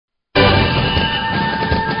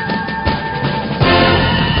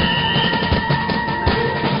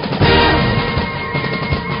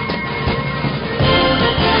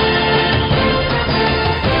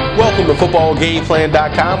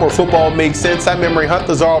footballgameplan.com, where football makes sense. I'm Memory Hunt,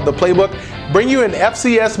 the czar of the playbook. Bring you an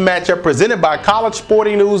FCS matchup presented by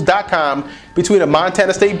collegesportingnews.com between the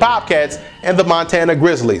Montana State Bobcats and the Montana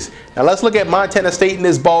Grizzlies. Now let's look at Montana State in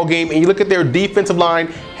this ball game, and you look at their defensive line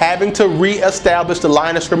having to reestablish the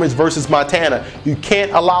line of scrimmage versus Montana. You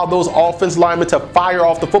can't allow those offensive linemen to fire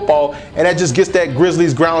off the football, and that just gets that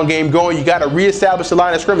Grizzlies ground game going. You got to reestablish the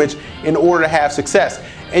line of scrimmage in order to have success.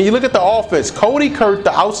 And you look at the offense, Cody Kirk,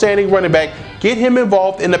 the outstanding running back, get him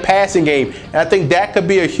involved in the passing game. And I think that could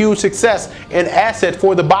be a huge success and asset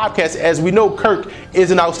for the Bobcats. As we know, Kirk is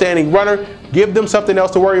an outstanding runner. Give them something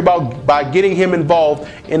else to worry about by getting him involved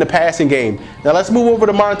in the passing game. Now let's move over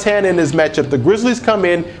to Montana in this matchup. The Grizzlies come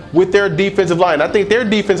in with their defensive line. I think their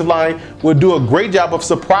defensive line will do a great job of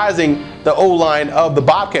surprising the O-line of the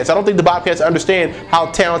Bobcats. I don't think the Bobcats understand how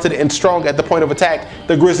talented and strong at the point of attack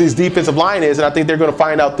the Grizzlies defensive line is, and I think they're going to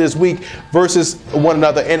find out this week versus one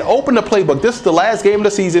another. And open the playbook. This is the last game of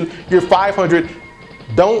the season. You're 500.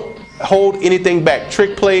 Don't hold anything back.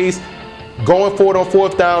 Trick plays, going forward on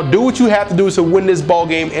fourth down. Do what you have to do to win this ball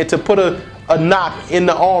game and to put a knock in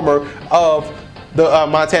the armor of the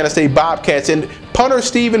Montana State Bobcats. And punter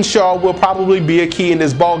Steven Shaw will probably be a key in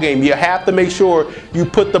this ball game. You have to make sure you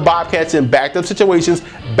put the Bobcats in backed up situations,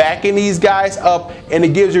 backing these guys up, and it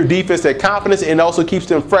gives your defense that confidence and also keeps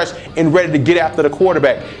them fresh and ready to get after the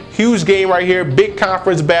quarterback. Huge game right here, big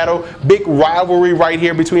conference battle, big rivalry right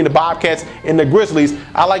here between the Bobcats and the Grizzlies.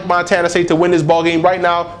 I like Montana State to win this ball game right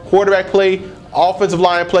now. Quarterback play, offensive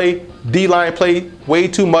line play, D-line play, way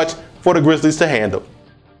too much for the Grizzlies to handle.